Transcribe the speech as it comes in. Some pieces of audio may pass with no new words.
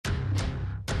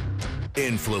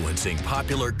Influencing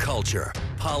popular culture,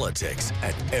 politics,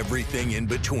 and everything in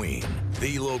between.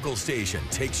 The local station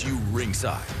takes you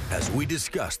ringside as we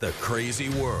discuss the crazy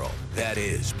world that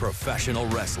is professional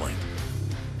wrestling.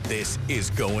 This is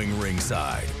Going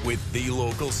Ringside with The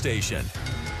Local Station.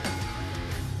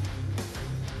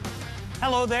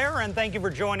 Hello there, and thank you for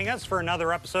joining us for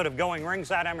another episode of Going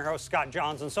Ringside. I'm your host, Scott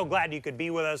Johnson. So glad you could be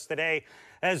with us today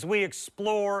as we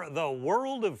explore the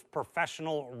world of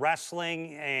professional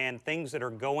wrestling and things that are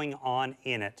going on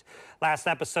in it. Last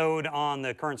episode on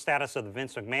the current status of the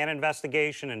Vince McMahon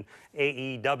investigation and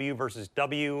AEW versus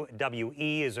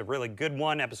WWE is a really good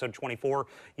one, episode 24.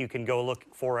 You can go look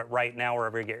for it right now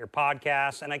wherever you get your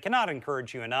podcasts. And I cannot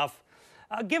encourage you enough.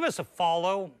 Give us a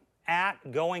follow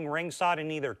at Going Ringside in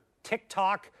either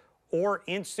TikTok or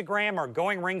Instagram. Our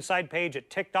Going Ringside page at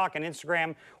TikTok and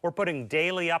Instagram. We're putting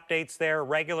daily updates there,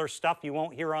 regular stuff you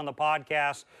won't hear on the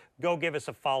podcast. Go give us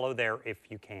a follow there if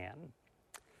you can.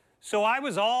 So I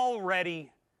was all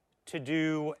ready to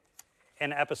do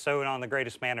an episode on the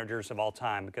greatest managers of all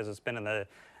time because it's been in the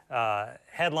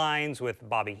headlines with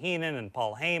Bobby Heenan and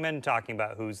Paul Heyman talking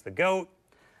about who's the GOAT.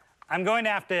 I'm going to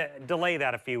have to delay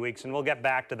that a few weeks, and we'll get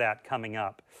back to that coming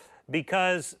up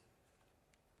because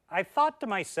I thought to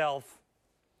myself,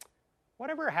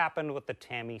 whatever happened with the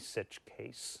Tammy Sytch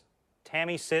case?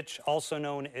 Tammy Sytch, also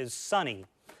known as Sunny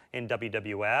in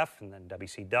WWF and then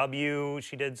WCW,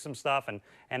 she did some stuff and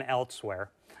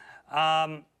elsewhere.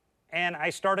 And I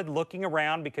started looking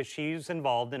around because she's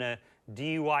involved in a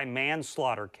DUI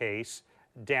manslaughter case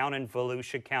down in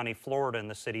Volusia County, Florida, in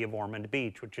the city of Ormond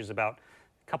Beach, which is about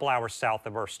a couple hours south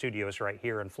of our studios right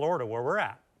here in Florida where we're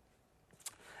at.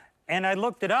 And I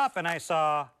looked it up and I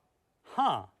saw,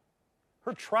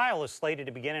 her trial is slated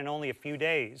to begin in only a few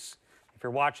days. If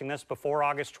you're watching this before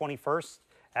August 21st,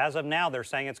 as of now, they're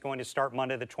saying it's going to start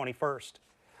Monday the 21st.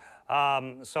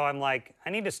 So I'm like, I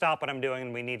need to stop what I'm doing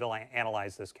and we need to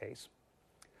analyze this case.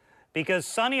 Because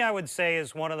Sunny, I would say,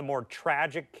 is one of the more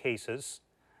tragic cases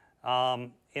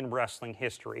in wrestling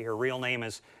history. Her real name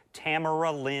is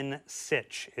Tamara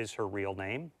Sytch is her real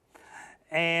name.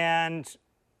 And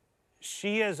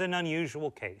she is an unusual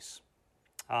case.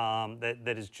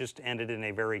 That has just ended in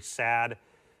a very sad,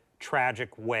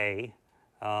 tragic way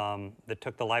that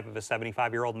took the life of a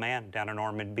 75-year-old man down in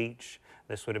Ormond Beach.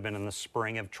 This would have been in the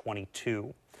spring of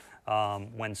 22,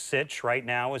 when Sytch right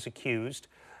now is accused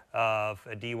of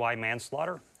a DUI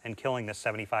manslaughter and killing this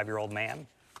 75-year-old man.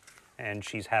 And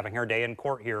she's having her day in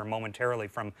court here momentarily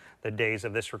from the days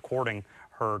of this recording.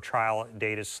 Her trial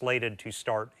date is slated to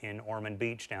start in Ormond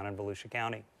Beach down in Volusia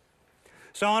County.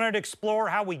 So I wanted to explore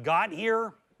how we got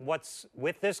here, what's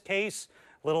with this case.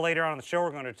 A little later on in the show,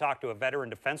 we're going to talk to a veteran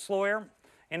defense lawyer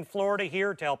in Florida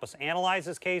here to help us analyze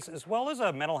this case, as well as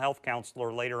a mental health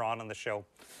counselor later on in the show,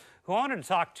 who I wanted to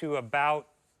talk to about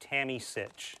Tammy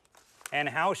Sytch and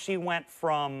how she went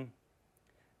from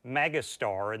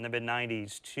megastar in the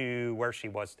mid-90s to where she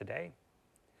was today.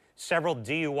 Several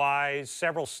DUIs,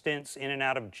 several stints in and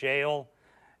out of jail,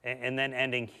 and then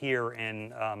ending here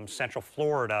in Central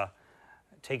Florida,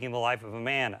 taking the life of a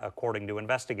man, according to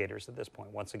investigators at this point.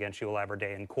 Once again, she will have her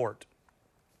day in court.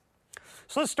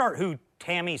 So let's start who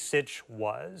Tammy Sytch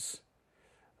was.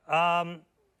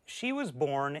 She was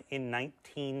born in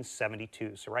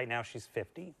 1972, so right now she's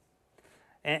 50.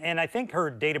 And I think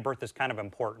her date of birth is kind of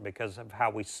important because of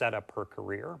how we set up her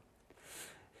career.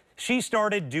 She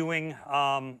started doing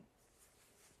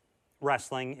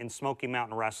wrestling in Smoky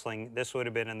Mountain Wrestling. This would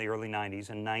have been in the early 90s,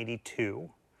 in 92.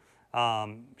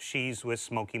 She's with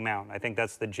Smoky Mountain. I think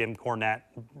that's the Jim Cornette,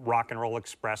 Rock and Roll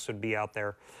Express would be out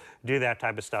there, do that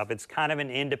type of stuff. It's kind of an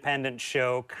independent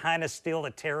show, kind of still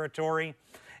a territory,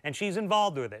 and she's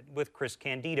involved with it, with Chris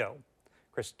Candido.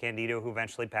 Chris Candido, who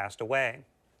eventually passed away.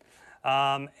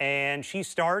 And she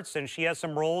starts, and she has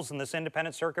some roles in this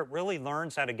independent circuit, really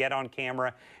learns how to get on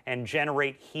camera and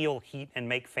generate heel heat and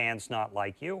make fans not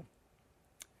like you.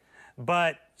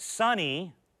 But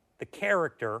Sunny, the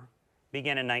character,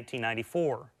 began in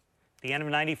 1994. The end of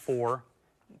 94,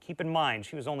 keep in mind,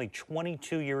 she was only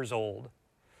 22 years old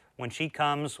when she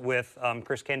comes with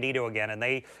Chris Candido again, and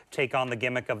they take on the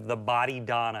gimmick of the Body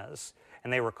Donnas,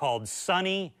 and they were called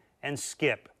Sunny and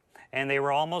Skip, and they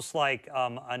were almost like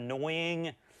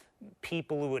annoying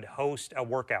people who would host a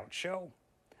workout show.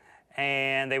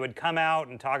 And they would come out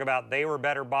and talk about they were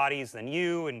better bodies than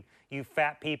you, and you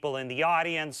fat people in the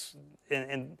audience,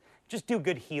 and just do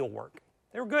good heel work.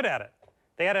 They were good at it.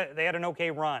 They had an okay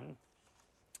run.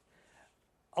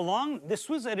 This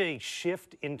was at a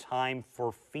shift in time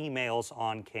for females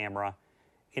on camera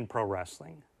in pro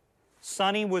wrestling.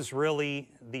 Sunny was really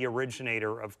the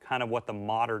originator of kind of what the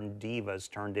modern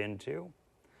divas turned into.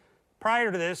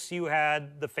 Prior to this, you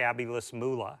had the fabulous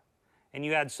Moolah, and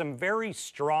you had some very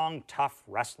strong, tough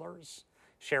wrestlers.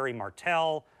 Sherry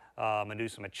Martel,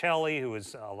 Medusa Michelli, who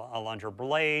was Alundra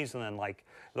Blaze, and then like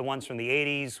the ones from the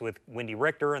 80s with Wendy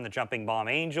Richter and the Jumping Bomb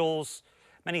Angels.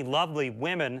 Many lovely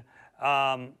women,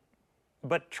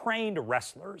 but trained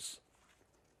wrestlers.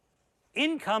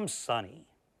 In comes Sunny.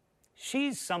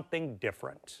 She's something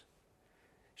different.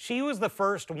 She was the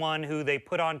first one who they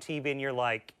put on TV and you're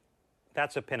like,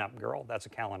 that's a pinup girl, that's a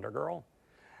calendar girl.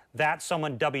 That's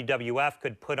someone WWF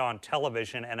could put on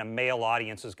television and a male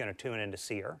audience is going to tune in to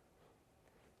see her.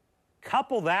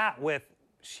 Couple that with,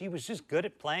 she was just good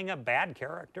at playing a bad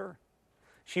character.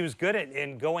 She was good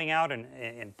at going out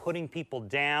and putting people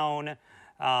down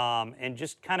and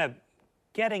just kind of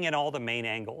getting in all the main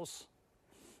angles.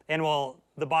 And while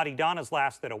the Body Donnas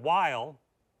lasted a while,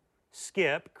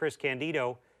 Skip, Chris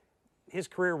Candido, his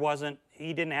career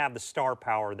he didn't have the star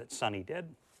power that Sunny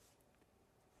did.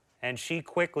 And she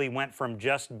quickly went from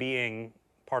just being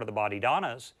part of the Body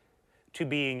Donnas to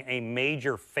being a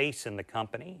major face in the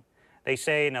company. They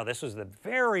say, now this was the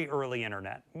very early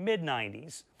internet,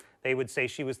 mid-90s. They would say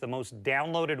she was the most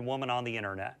downloaded woman on the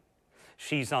internet.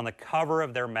 She's on the cover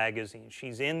of their magazine.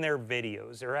 She's in their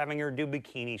videos. They're having her do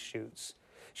bikini shoots.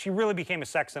 She really became a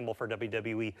sex symbol for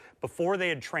WWE before they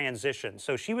had transitioned.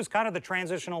 So she was kind of the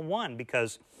transitional one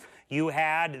because you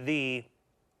had the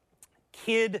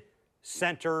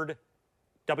kid-centered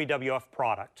WWF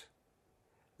product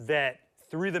that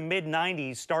through the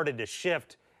mid-90s started to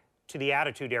shift to the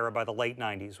Attitude Era by the late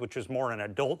 90s, which was more an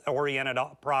adult-oriented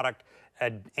product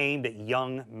aimed at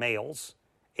young males,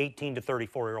 18 to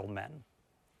 34-year-old men.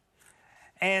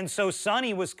 And so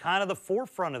Sunny was kind of the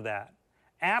forefront of that.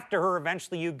 After her,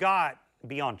 eventually you got,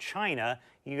 beyond China,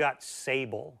 you got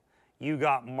Sable, you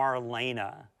got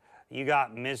Marlena, you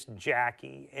got Miss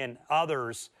Jackie, and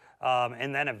others,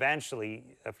 and then eventually,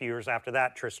 a few years after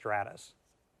that, Trish Stratus.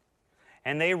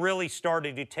 And they really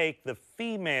started to take the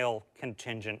female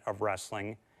contingent of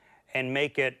wrestling and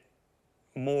make it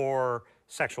more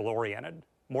sexual-oriented,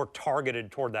 more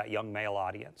targeted toward that young male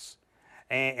audience.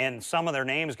 And some of their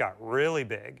names got really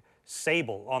big.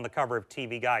 Sable on the cover of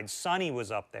TV Guide. Sunny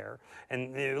was up there.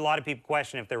 And a lot of people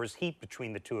question if there was heat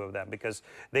between the two of them because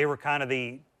they were kind of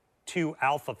the two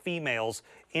alpha females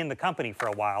in the company for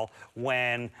a while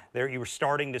when you were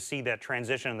starting to see that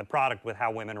transition in the product with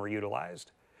how women were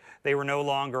utilized. They were no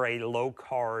longer a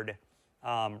low-card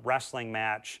wrestling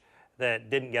match that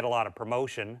didn't get a lot of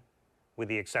promotion, with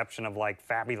the exception of like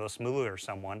Fabulous Moolah or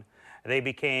someone. They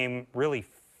became really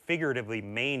figuratively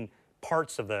main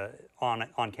parts of the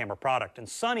on-camera product. And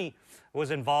Sunny was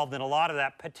involved in a lot of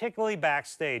that, particularly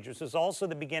backstage. This was also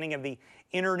the beginning of the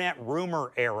internet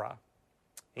rumor era.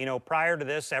 You know, prior to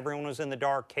this, everyone was in the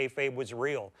dark, kayfabe was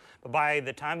real. But by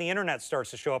the time the internet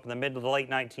starts to show up in the mid to the late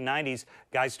 1990s,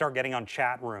 guys start getting on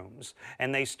chat rooms,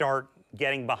 and they start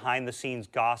getting behind-the-scenes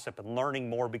gossip and learning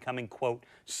more, becoming, quote,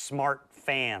 smart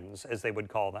fans, as they would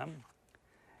call them.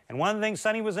 And one of the things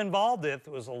Sunny was involved with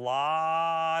was a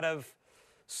lot of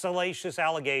salacious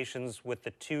allegations with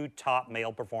the two top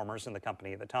male performers in the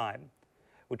company at the time,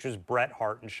 which was Bret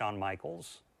Hart and Shawn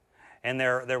Michaels. And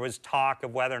there was talk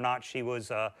of whether or not she was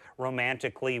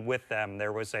romantically with them.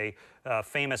 There was a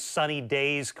famous Sunny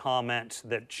Days comment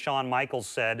that Shawn Michaels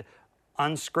said,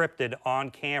 unscripted, on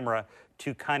camera,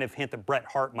 to kind of hint that Bret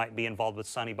Hart might be involved with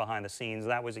Sunny behind the scenes.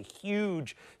 That was a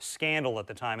huge scandal at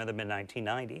the time of the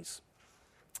mid-1990s.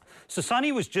 So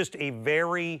Sunny was just a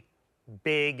very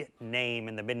big name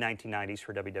in the mid-1990s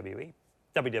for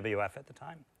WWF at the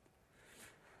time.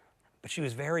 But she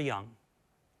was very young,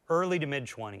 early to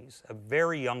mid-20s, a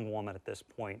very young woman at this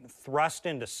point, thrust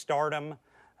into stardom,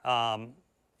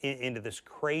 into this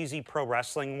crazy pro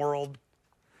wrestling world.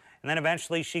 And then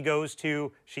eventually she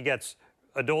gets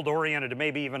adult-oriented to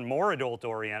maybe even more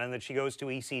adult-oriented, and then she goes to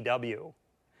ECW.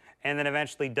 And then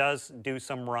eventually does do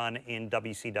some run in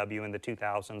WCW in the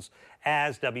 2000s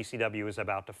as WCW is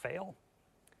about to fail.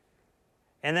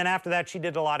 And then after that, she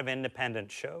did a lot of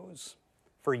independent shows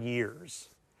for years.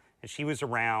 And she was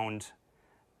around.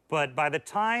 But by the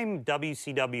time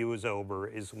WCW was over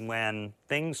is when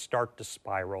things start to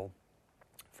spiral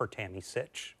for Tammy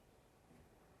Sytch.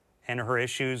 And her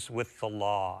issues with the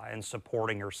law and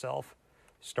supporting herself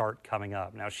start coming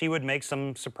up. Now, she would make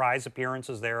some surprise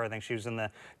appearances there. I think she was in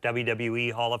the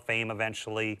WWE Hall of Fame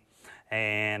eventually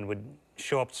and would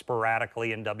show up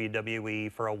sporadically in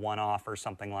WWE for a one-off or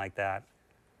something like that.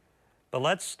 But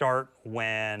let's start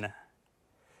when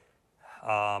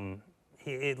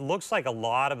it looks like a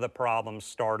lot of the problems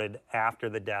started after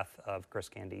the death of Chris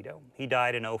Candido. He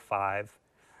died in '05,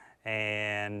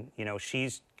 and, you know,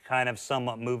 she's kind of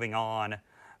somewhat moving on,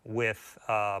 with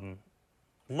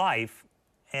life,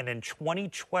 and in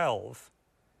 2012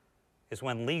 is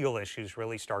when legal issues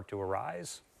really start to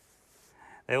arise.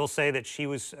 They will say that she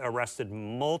was arrested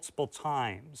multiple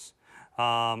times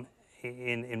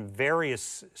in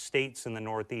various states in the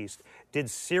Northeast, did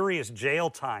serious jail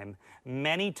time,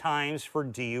 many times for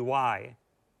DUI,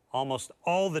 almost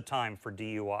all the time for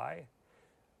DUI.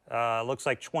 Looks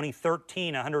like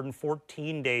 2013,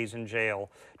 114 days in jail,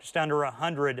 just under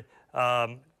 100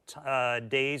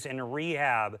 days in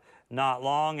rehab not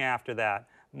long after that.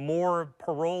 More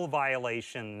parole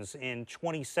violations in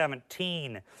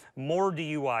 2017, more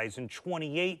DUIs in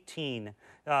 2018,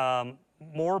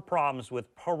 more problems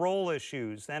with parole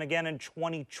issues. Then again in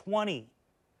 2020,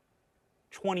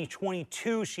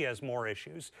 2022, she has more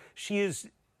issues. She is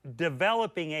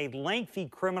developing a lengthy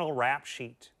criminal rap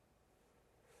sheet.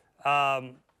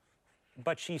 But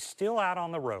she's still out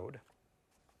on the road.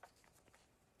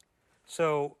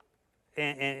 So,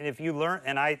 and if you learn,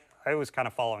 and I was kind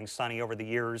of following Sunny over the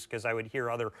years because I would hear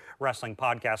other wrestling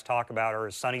podcasts talk about her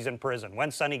as Sunny's in prison.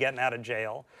 When's Sunny getting out of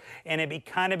jail? And it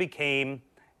kind of became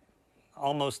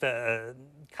almost a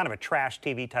kind of a trash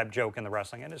TV type joke in the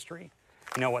wrestling industry.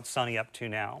 You know, what's Sunny up to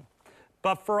now?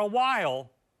 But for a while,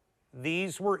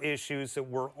 these were issues that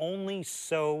were only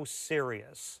so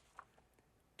serious.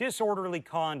 Disorderly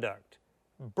conduct,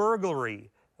 burglary,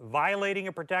 violating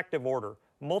a protective order,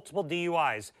 multiple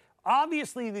DUIs.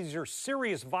 Obviously, these are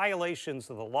serious violations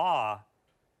of the law,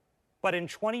 but in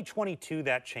 2022,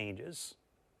 that changes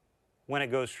when it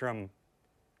goes from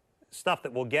stuff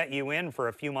that will get you in for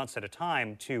a few months at a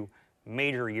time to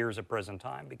major years of prison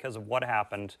time because of what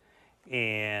happened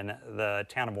in the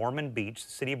town of Ormond Beach,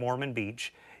 the city of Ormond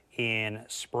Beach, in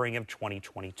spring of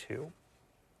 2022,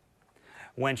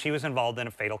 when she was involved in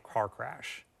a fatal car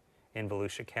crash in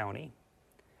Volusia County.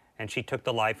 And she took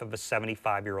the life of a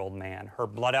 75-year-old man. Her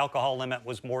blood alcohol limit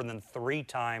was more than 3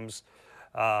 times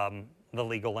the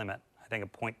legal limit, I think a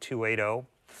 .280.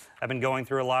 I've been going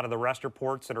through a lot of the arrest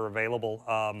reports that are available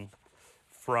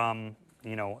from,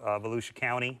 Volusia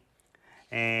County,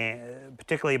 and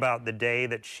particularly about the day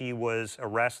that she was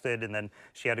arrested and then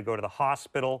she had to go to the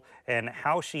hospital and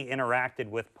how she interacted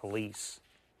with police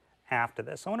after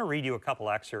this. I want to read you a couple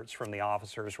excerpts from the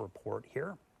officer's report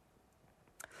here.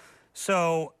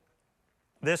 So,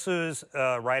 this is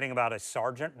writing about a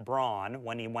Sergeant Braun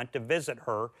when he went to visit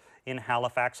her in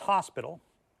Halifax Hospital,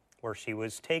 where she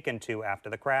was taken to after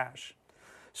the crash.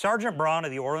 Sergeant Braun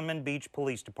of the Ormond Beach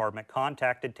Police Department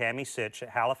contacted Tammy Sytch at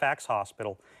Halifax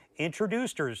Hospital,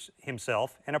 introduced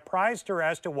himself, and apprised her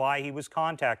as to why he was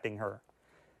contacting her.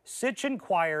 Sytch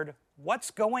inquired, "What's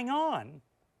going on?"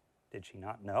 Did she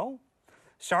not know?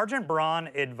 Sergeant Braun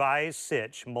advised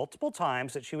Sytch multiple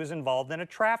times that she was involved in a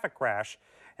traffic crash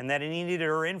and that he needed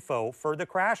her info for the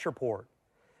crash report.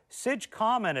 Sytch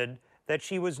commented that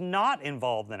she was not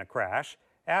involved in a crash.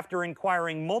 After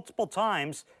inquiring multiple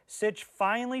times, Sytch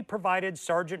finally provided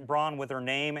Sergeant Braun with her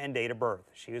name and date of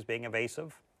birth. She was being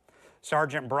evasive.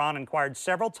 Sergeant Braun inquired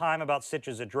several times about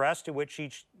Sytch's address, to which she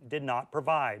did not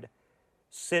provide.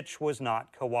 Sytch was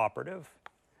not cooperative.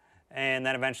 And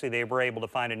then eventually they were able to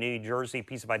find a New Jersey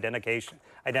piece of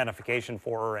identification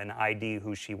for her and ID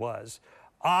who she was.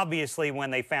 Obviously, when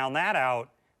they found that out,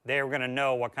 they were going to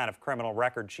know what kind of criminal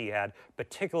record she had,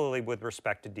 particularly with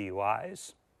respect to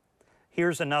DUIs.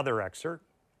 Here's another excerpt.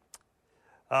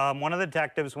 One of the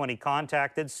detectives, when he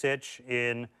contacted Sytch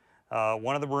in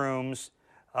one of the rooms,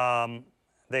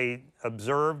 they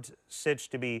observed Sytch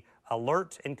to be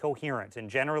alert and coherent and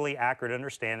generally accurate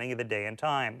understanding of the day and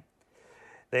time.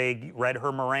 They read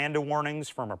her Miranda warnings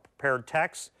from a prepared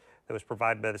text that was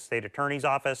provided by the state attorney's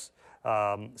office.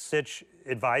 Sytch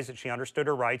advised that she understood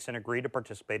her rights and agreed to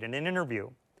participate in an interview.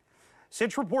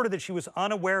 Sytch reported that she was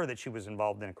unaware that she was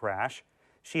involved in a crash.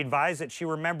 She advised that she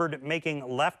remembered making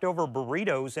leftover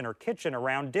burritos in her kitchen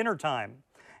around dinner time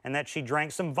and that she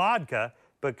drank some vodka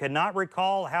but could not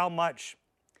recall how much.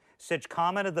 Sytch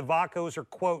commented the vodka was her,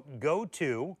 quote,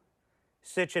 go-to.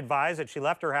 Sytch advised that she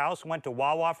left her house, went to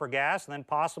Wawa for gas, and then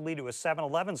possibly to a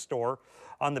 7-Eleven store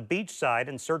on the beach side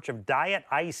in search of diet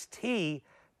iced tea,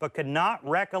 but could not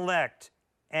recollect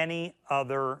any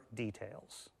other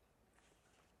details.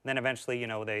 Then eventually,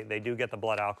 they do get the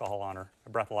blood alcohol on her, a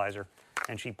breathalyzer,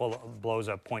 and she blows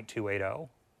a .280.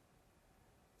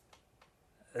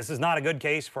 This is not a good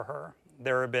case for her.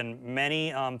 There have been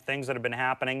many things that have been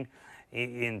happening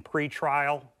in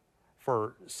pre-trial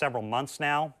for several months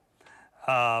now.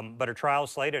 But her trial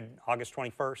is slated August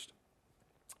 21st.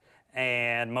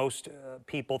 And most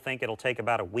people think it'll take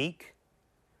about a week.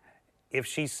 If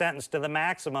she's sentenced to the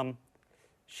maximum,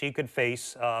 she could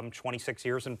face 26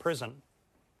 years in prison.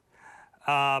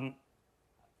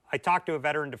 I talked to a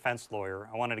veteran defense lawyer.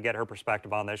 I wanted to get her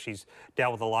perspective on this. She's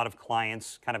dealt with a lot of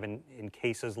clients kind of in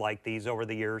cases like these over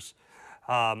the years.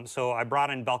 So I brought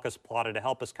in Belkis Plata to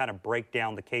help us kind of break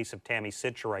down the case of Tammy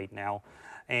Sytch right now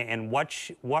and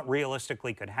what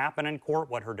realistically could happen in court,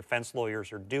 what her defense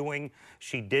lawyers are doing.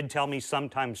 She did tell me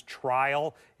sometimes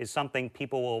trial is something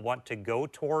people will want to go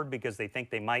toward because they think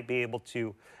they might be able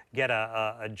to get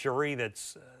a jury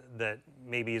that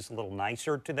maybe is a little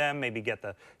nicer to them, maybe get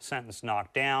the sentence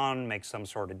knocked down, make some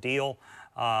sort of deal.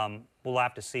 We'll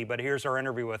have to see. But here's our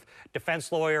interview with defense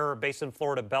lawyer based in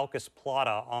Florida, Belkis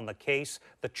Plata, on the case,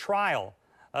 the trial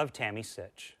of Tammy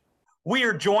Sytch. We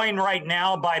are joined right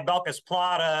now by Belkis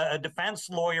Plata, a defense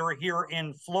lawyer here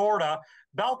in Florida.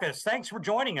 Belkis, thanks for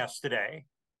joining us today.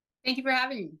 Thank you for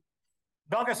having me.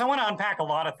 Belkis, I want to unpack a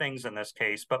lot of things in this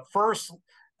case, but first,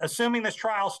 assuming this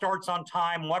trial starts on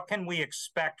time, what can we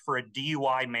expect for a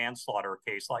DUI manslaughter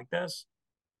case like this?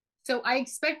 So I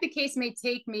expect the case may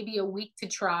take maybe a week to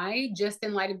try, just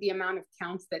in light of the amount of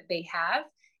counts that they have.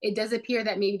 It does appear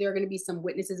that maybe there are going to be some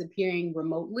witnesses appearing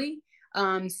remotely.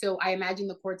 So I imagine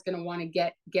the court's going to want to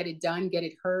get it done, get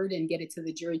it heard, and get it to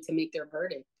the jury to make their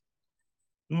verdict.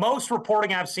 Most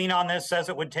reporting I've seen on this says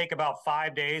it would take about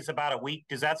 5 days, about a week.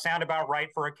 Does that sound about right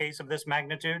for a case of this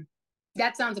magnitude?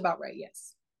 That sounds about right,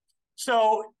 yes.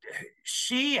 So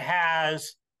she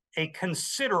has a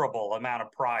considerable amount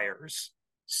of priors,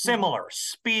 similar,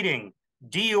 speeding,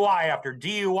 DUI after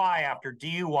DUI after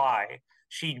DUI.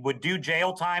 She would do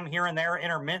jail time here and there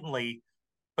intermittently,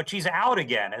 but she's out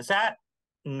again. Is that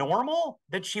normal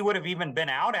that she would have even been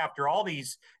out after all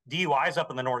these DUIs up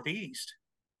in the Northeast?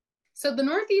 So the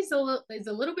Northeast is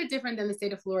a little bit different than the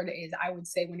state of Florida is, I would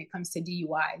say, when it comes to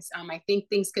DUIs. I think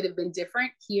things could have been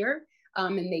different here,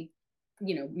 and they,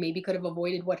 maybe could have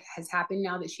avoided what has happened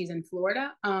now that she's in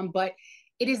Florida. But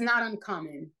it is not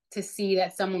uncommon to see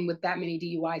that someone with that many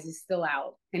DUIs is still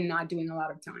out and not doing a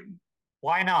lot of time.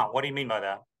 Why not? What do you mean by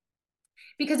that?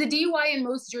 Because a DUI in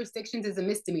most jurisdictions is a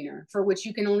misdemeanor for which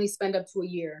you can only spend up to a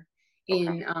year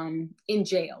in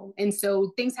jail. And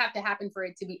so things have to happen for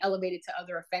it to be elevated to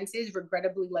other offenses,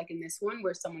 regrettably, like in this one,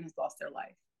 where someone has lost their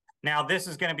life. Now, this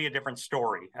is going to be a different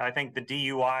story. I think the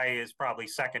DUI is probably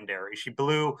secondary. She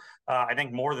blew, I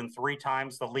think, more than 3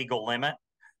 times the legal limit.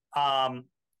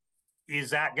 Is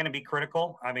that going to be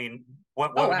critical? I mean,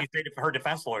 what would you say her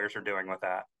defense lawyers are doing with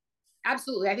that?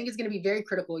 Absolutely. I think it's going to be very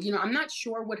critical. I'm not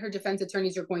sure what her defense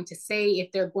attorneys are going to say,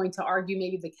 if they're going to argue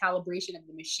maybe the calibration of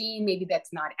the machine, maybe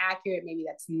that's not accurate, maybe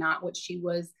that's not what she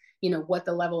was, what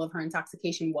the level of her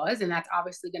intoxication was. And that's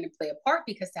obviously going to play a part,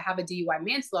 because to have a DUI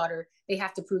manslaughter, they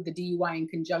have to prove the DUI in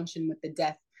conjunction with the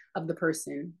death of the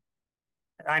person.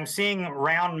 I'm seeing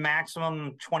around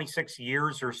maximum 26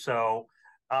 years or so.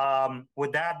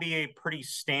 Would that be a pretty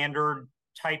standard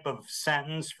type of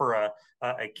sentence for a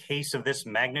case of this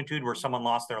magnitude where someone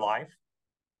lost their life?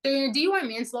 So in a DUI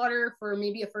manslaughter, for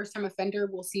maybe a first-time offender,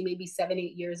 we'll see maybe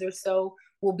 7-8 years or so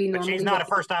will be normal. But she's not a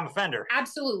first-time offender.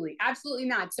 Absolutely. Absolutely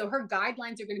not. So her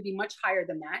guidelines are going to be much higher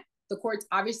than that. The court's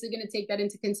obviously going to take that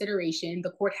into consideration.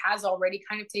 The court has already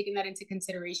kind of taken that into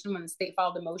consideration when the state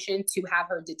filed a motion to have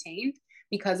her detained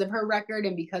because of her record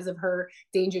and because of her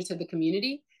danger to the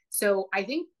community. So I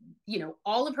think,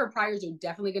 all of her priors are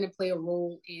definitely going to play a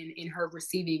role in her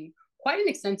receiving quite an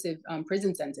extensive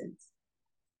prison sentence.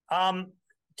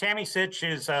 Tammy Sytch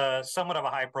is somewhat of a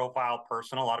high-profile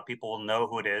person. A lot of people will know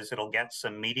who it is. It'll get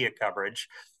some media coverage.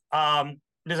 Does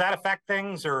that affect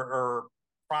things or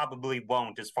probably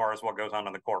won't as far as what goes on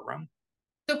in the courtroom?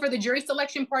 So for the jury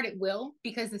selection part, it will,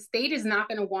 because the state is not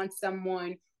going to want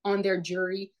someone on their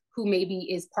jury who maybe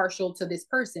is partial to this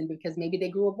person because maybe they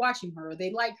grew up watching her or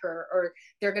they like her, or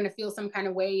they're going to feel some kind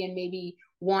of way and maybe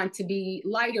want to be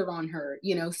lighter on her,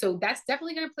 So that's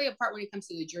definitely going to play a part when it comes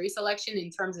to the jury selection in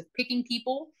terms of picking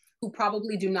people who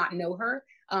probably do not know her,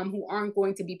 who aren't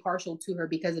going to be partial to her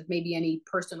because of maybe any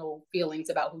personal feelings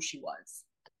about who she was.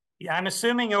 Yeah, I'm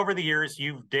assuming over the years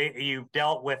you've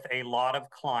dealt with a lot of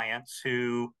clients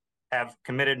who have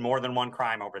committed more than one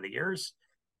crime over the years.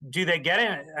 Do they get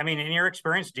in? I mean, in your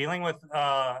experience dealing with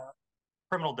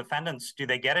criminal defendants, do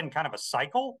they get in kind of a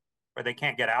cycle where they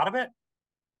can't get out of it?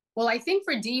 Well, I think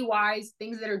for DUIs,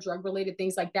 things that are drug related,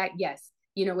 things like that, yes.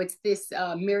 It's this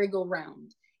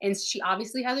merry-go-round. And she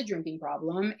obviously has a drinking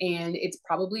problem, and it's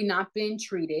probably not been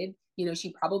treated.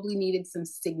 She probably needed some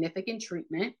significant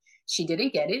treatment. She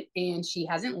didn't get it, and she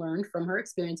hasn't learned from her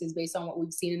experiences based on what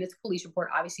we've seen in this police report.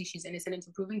 Obviously, she's innocent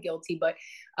until proven guilty, but,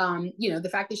 the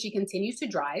fact that she continues to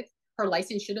drive, her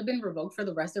license should have been revoked for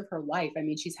the rest of her life. I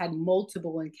mean, she's had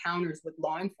multiple encounters with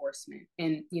law enforcement,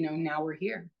 and, now we're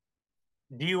here.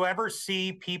 Do you ever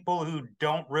see people who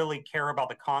don't really care about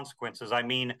the consequences? I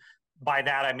mean, by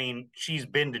that, I mean, she's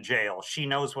been to jail. She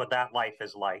knows what that life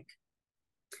is like.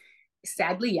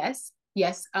 Sadly, yes.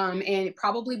 Yes. And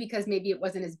probably because maybe it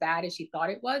wasn't as bad as she thought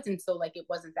it was. And so like it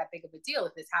wasn't that big of a deal.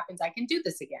 If this happens, I can do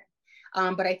this again.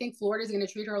 But I think Florida is going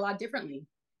to treat her a lot differently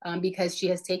because she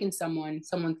has taken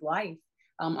someone's life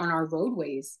on our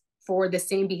roadways for the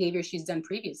same behavior she's done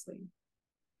previously.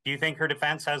 Do you think her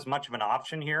defense has much of an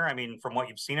option here? I mean, from what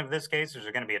you've seen of this case, is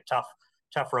there going to be a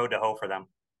tough road to hoe for them?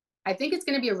 I think it's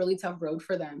going to be a really tough road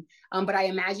for them. But I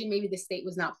imagine maybe the state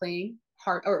was not playing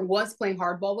hard or was playing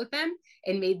hardball with them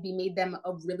and maybe made them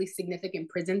a really significant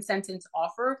prison sentence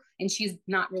offer. And she's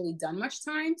not really done much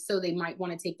time. So they might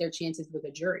want to take their chances with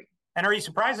a jury. And are you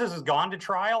surprised this has gone to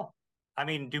trial? I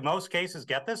mean, do most cases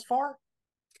get this far?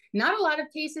 Not a lot of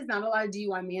cases, not a lot of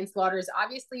DUI manslaughters.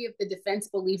 Obviously, if the defense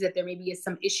believes that there maybe is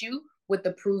some issue with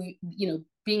the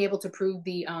being able to prove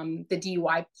the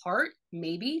DUI part,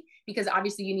 maybe, because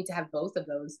obviously you need to have both of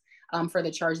those for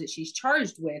the charge that she's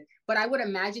charged with. But I would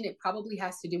imagine it probably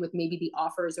has to do with maybe the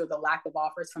offers or the lack of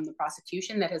offers from the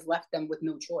prosecution that has left them with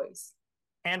no choice.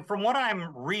 And from what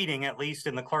I'm reading, at least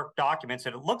in the clerk documents,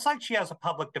 it looks like she has a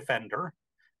public defender.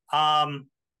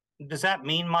 Does that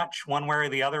mean much one way or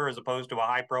the other, as opposed to a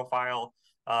high-profile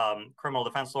criminal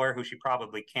defense lawyer who she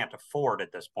probably can't afford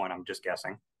at this point? I'm just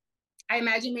guessing. I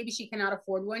imagine maybe she cannot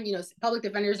afford one. You know, public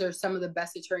defenders are some of the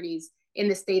best attorneys in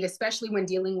the state, especially when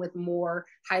dealing with more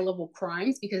high-level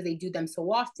crimes because they do them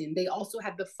so often. They also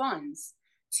have the funds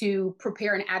to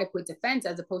prepare an adequate defense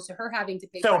as opposed to her having to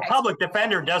pay. So public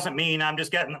defender doesn't mean I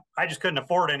just couldn't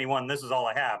afford anyone. This is all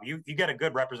I have. You get a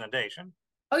good representation.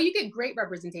 Oh, you get great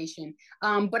representation.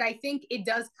 But I think it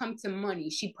does come to money.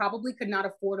 She probably could not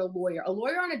afford a lawyer. A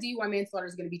lawyer on a DUI manslaughter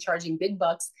is going to be charging big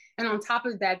bucks. And on top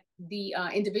of that, the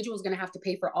individual is going to have to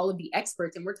pay for all of the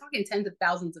experts. And we're talking tens of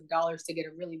thousands of dollars to get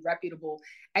a really reputable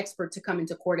expert to come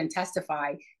into court and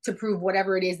testify to prove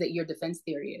whatever it is that your defense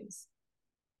theory is.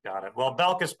 Got it. Well,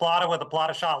 Belkis Plata with the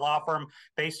Plata Shot Law Firm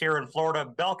based here in Florida.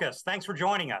 Belkis, thanks for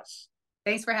joining us.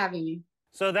 Thanks for having me.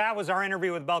 So that was our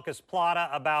interview with Belkis Plata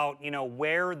about,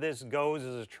 where this goes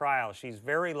as a trial. She's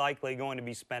very likely going to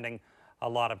be spending a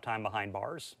lot of time behind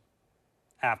bars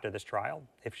after this trial,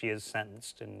 if she is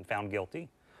sentenced and found guilty.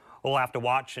 We'll have to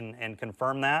watch and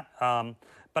confirm that.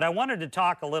 But I wanted to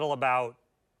talk a little about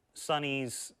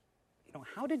Sunny's,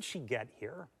 how did she get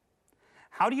here?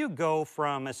 How do you go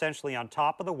from essentially on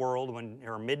top of the world when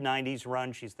her mid-90s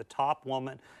run, she's the top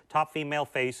female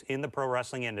face in the pro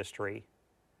wrestling industry,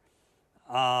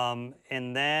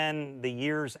 and then the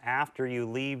years after you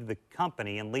leave the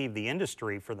company and leave the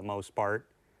industry for the most part,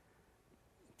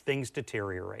 things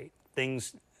deteriorate.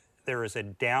 There is a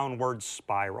downward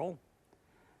spiral.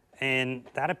 And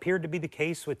that appeared to be the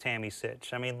case with Tammy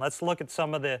Sytch. I mean, let's look at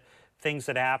some of the things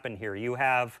that happened here. You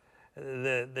have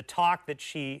the talk that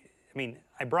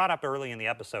I brought up early in the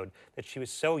episode that she was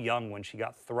so young when she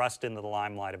got thrust into the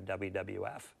limelight of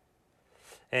WWF.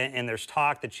 And there's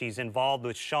talk that she's involved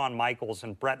with Shawn Michaels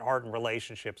and Bret Hart in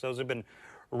relationships. Those have been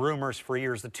rumors for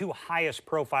years, the two highest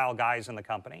profile guys in the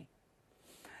company.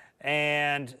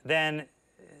 And then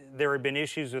there had been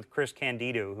issues with Chris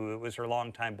Candido, who was her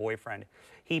longtime boyfriend.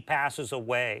 He passes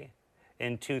away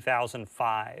in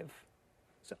 2005.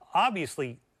 So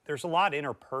obviously, there's a lot in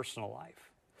her personal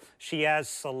life. She has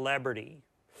celebrity.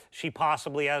 She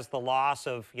possibly has the loss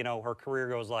of, her career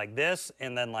goes like this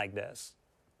and then like this.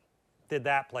 Did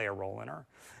that play a role in her?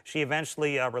 She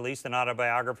eventually released an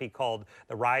autobiography called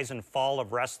The Rise and Fall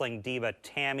of Wrestling Diva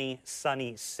Tammy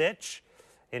 "Sunny" Sytch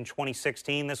in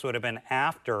 2016. This would have been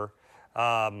after,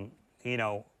 her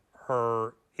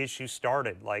issue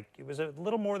started. Like, it was a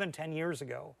little more than 10 years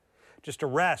ago. Just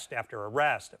arrest after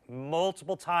arrest.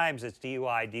 Multiple times it's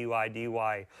DUI, DUI,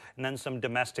 DUI, and then some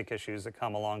domestic issues that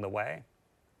come along the way.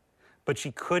 But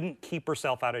she couldn't keep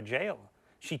herself out of jail.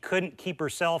 She couldn't keep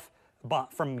herself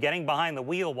from getting behind the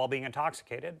wheel while being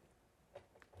intoxicated.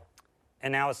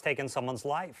 And now it's taken someone's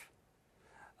life.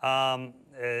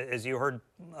 As you heard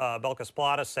Belkis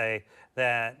Plata say,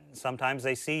 that sometimes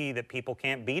they see that people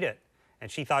can't beat it. And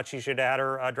she thought she should have had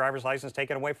her driver's license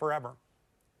taken away forever.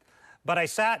 But I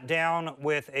sat down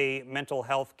with a mental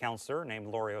health counselor named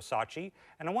Lori Osachi,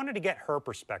 and I wanted to get her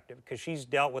perspective because she's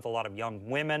dealt with a lot of young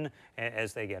women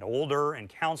as they get older and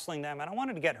counseling them, and I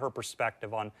wanted to get her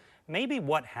perspective on maybe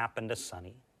what happened to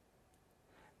Sunny.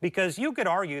 Because you could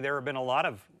argue there have been a lot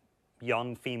of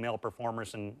young female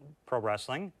performers in pro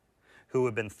wrestling who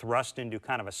have been thrust into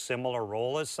kind of a similar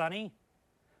role as Sunny,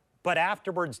 but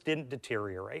afterwards didn't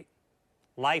deteriorate.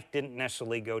 Life didn't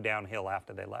necessarily go downhill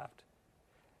after they left.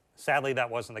 Sadly, that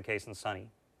wasn't the case in Sunny.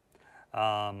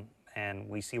 and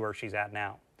we see where she's at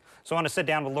now. So I want to sit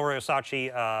down with Volusia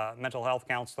Sytch, mental health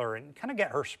counselor, and kind of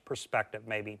get her perspective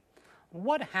maybe.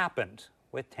 What happened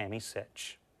with Tammy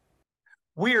Sytch?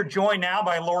 We are joined now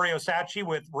by Volusia Sytch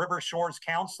with River Shores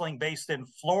Counseling based in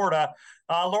Florida.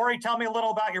 Lori, tell me a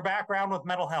little about your background with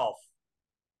mental health.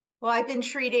 Well, I've been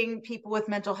treating people with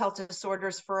mental health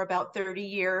disorders for about 30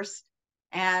 years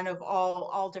and of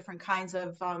all different kinds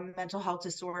of mental health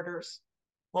disorders.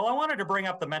 Well, I wanted to bring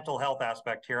up the mental health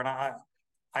aspect here, and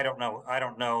I don't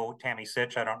know Tammy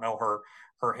Sytch. I don't know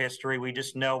her history. We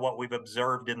just know what we've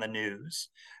observed in the news,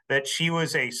 that she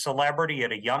was a celebrity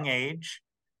at a young age,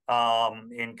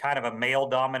 in kind of a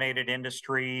male-dominated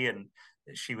industry, and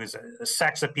she was a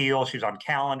sex appeal. She was on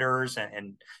calendars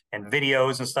and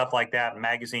videos and stuff like that, and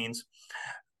magazines.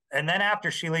 And then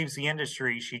after she leaves the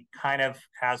industry, she kind of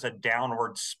has a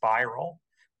downward spiral,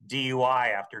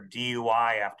 DUI after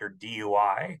DUI after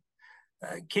DUI.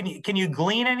 Can you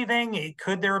glean anything?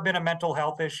 Could there have been a mental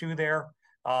health issue there,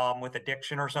 with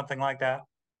addiction or something like that?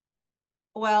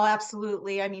 Well,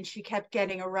 absolutely. I mean, she kept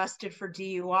getting arrested for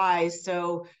DUIs,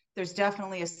 so there's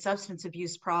definitely a substance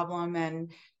abuse problem, and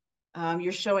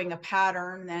you're showing a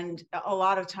pattern. And a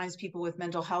lot of times people with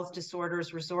mental health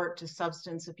disorders resort to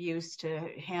substance abuse to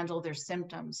handle their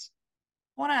symptoms.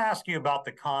 I want to ask you about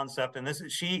the concept, and this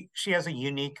is she has a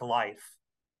unique life.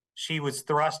 She was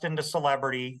thrust into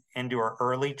celebrity into her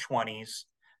early 20s,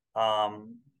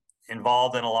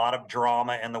 involved in a lot of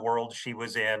drama in the world she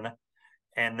was in.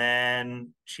 And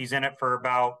then she's in it for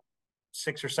about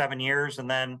 6 or 7 years, and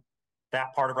then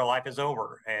that part of her life is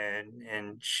over,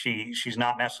 and she's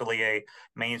not necessarily a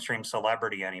mainstream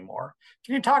celebrity anymore.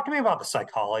 Can you talk to me about the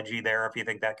psychology there, if you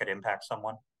think that could impact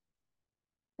someone?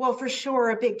 Well, for sure,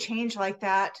 a big change like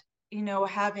that, you know,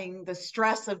 having the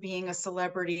stress of being a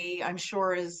celebrity, I'm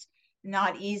sure is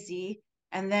not easy.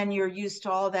 And then you're used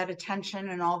to all that attention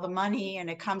and all the money, and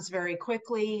it comes very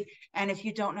quickly. And if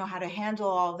you don't know how to handle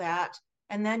all that,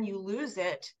 and then you lose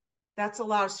it, that's a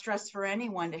lot of stress for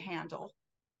anyone to handle.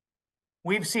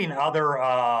 We've seen other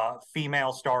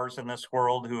female stars in this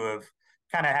world who have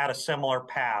kind of had a similar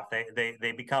path.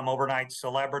 They become overnight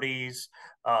celebrities,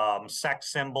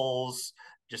 sex symbols,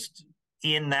 just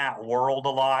in that world a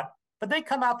lot. But they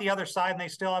come out the other side and they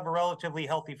still have a relatively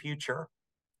healthy future.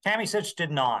 Tammy Sytch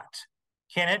did not.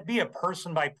 Can it be a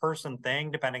person by person thing,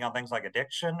 depending on things like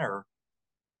addiction or?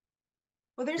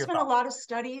 Well, there's been a lot of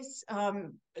studies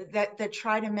that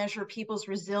try to measure people's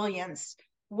resilience.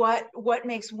 What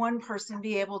makes one person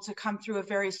be able to come through a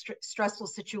very stressful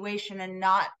situation and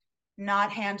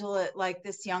not handle it like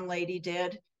this young lady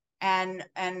did, and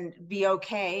be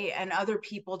okay, and other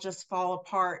people just fall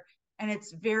apart. And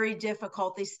it's very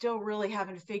difficult. They still really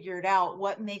haven't figured out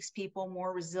what makes people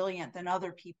more resilient than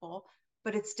other people,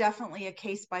 but it's definitely a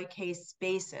case-by-case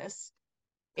basis.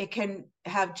 It can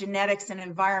have genetics and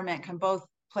environment can both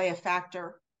play a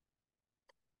factor.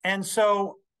 And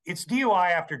so it's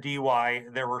DUI after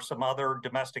DUI. There were some other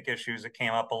domestic issues that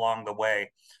came up along the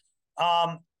way.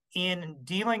 In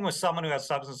dealing with someone who has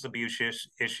substance abuse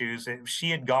issues, if she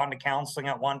had gone to counseling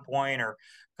at one point or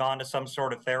gone to some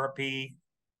sort of therapy,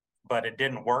 but it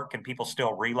didn't work and people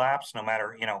still relapse no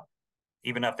matter,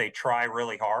 even if they try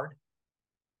really hard?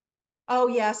 Oh,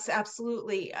 yes,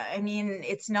 absolutely. I mean,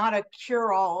 it's not a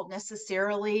cure-all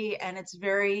necessarily, and it's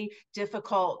very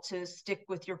difficult to stick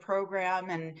with your program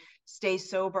and stay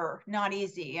sober. Not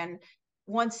easy. And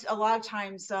a lot of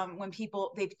times when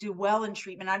they do well in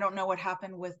treatment, I don't know what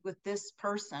happened with this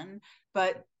person,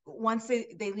 but once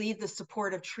they leave the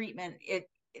support of treatment,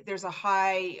 there's a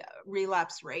high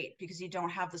relapse rate because you don't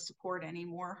have the support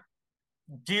anymore.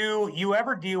 Do you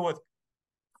ever deal with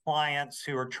clients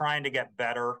who are trying to get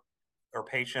better, or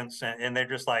patients, and they're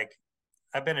just like,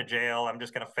 I've been in jail, I'm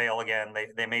just going to fail again?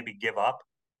 They maybe give up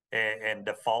and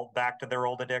default back to their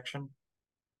old addiction?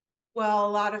 Well,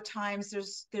 a lot of times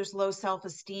there's low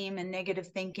self-esteem and negative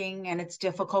thinking, and it's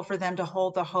difficult for them to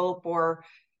hold the hope or,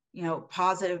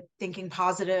 thinking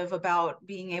positive about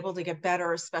being able to get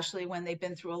better, especially when they've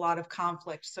been through a lot of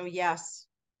conflict. So yes.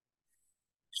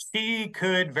 She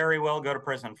could very well go to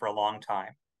prison for a long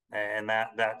time, and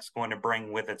that's going to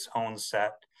bring with its own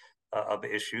set of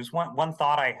issues. One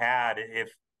thought I had,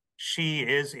 if she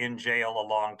is in jail a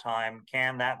long time,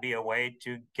 can that be a way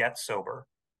to get sober?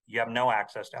 You have no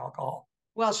access to alcohol.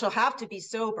 Well, she'll have to be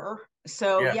sober.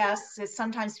 So yeah. Yes,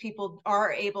 sometimes people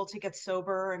are able to get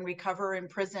sober and recover in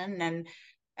prison,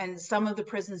 and some of the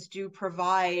prisons do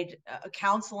provide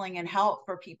counseling and help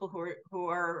for people who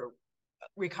are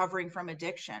recovering from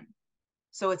addiction.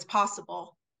 So it's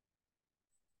possible.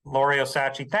 Volusia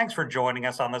Sytch, thanks for joining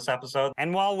us on this episode.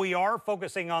 And while we are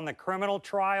focusing on the criminal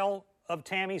trial of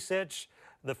Tammy Sytch,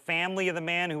 the family of the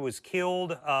man who was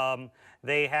killed,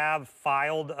 they have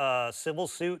filed a civil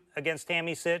suit against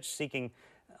Tammy Sytch, seeking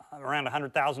around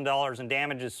 $100,000 in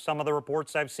damages, some of the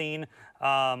reports I've seen.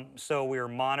 So we're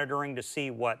monitoring to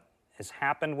see what has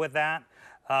happened with that.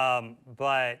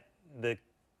 But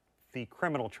the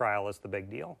criminal trial is the big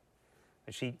deal.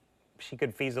 She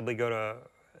could feasibly go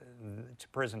to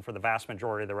prison for the vast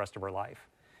majority of the rest of her life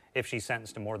if she's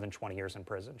sentenced to more than 20 years in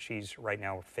prison. She's right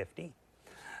now 50.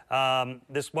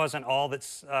 This wasn't all that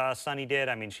Sunny did.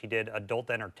 I mean, she did adult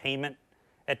entertainment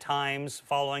at times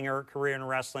following her career in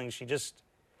wrestling.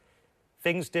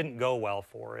 Things didn't go well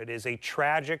for her. It is a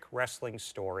tragic wrestling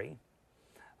story.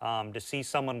 To see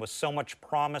someone with so much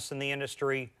promise in the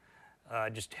industry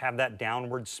just have that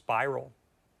downward spiral.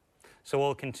 So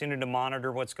we'll continue to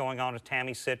monitor what's going on with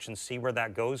Tammy Sytch and see where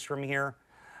that goes from here.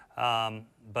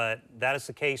 But that is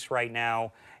the case right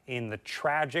now in the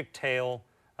tragic tale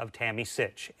of Tammy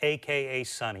Sytch, a.k.a.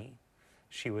 Sunny.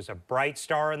 She was a bright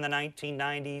star in the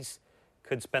 1990s,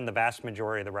 could spend the vast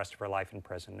majority of the rest of her life in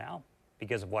prison now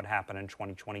because of what happened in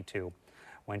 2022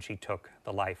 when she took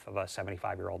the life of a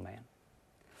 75-year-old man.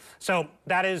 So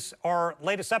that is our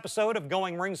latest episode of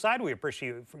Going Ringside. We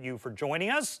appreciate you for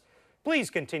joining us. Please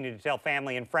continue to tell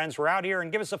family and friends we're out here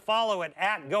and give us a follow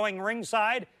at Going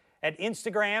Ringside at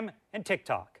Instagram and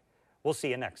TikTok. We'll see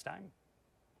you next time.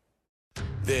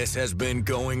 This has been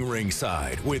Going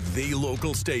Ringside with The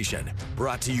Local Station,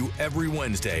 brought to you every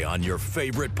Wednesday on your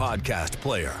favorite podcast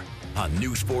player, on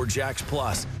News4 Jax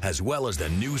Plus, as well as the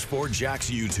News4 Jax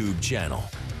YouTube channel.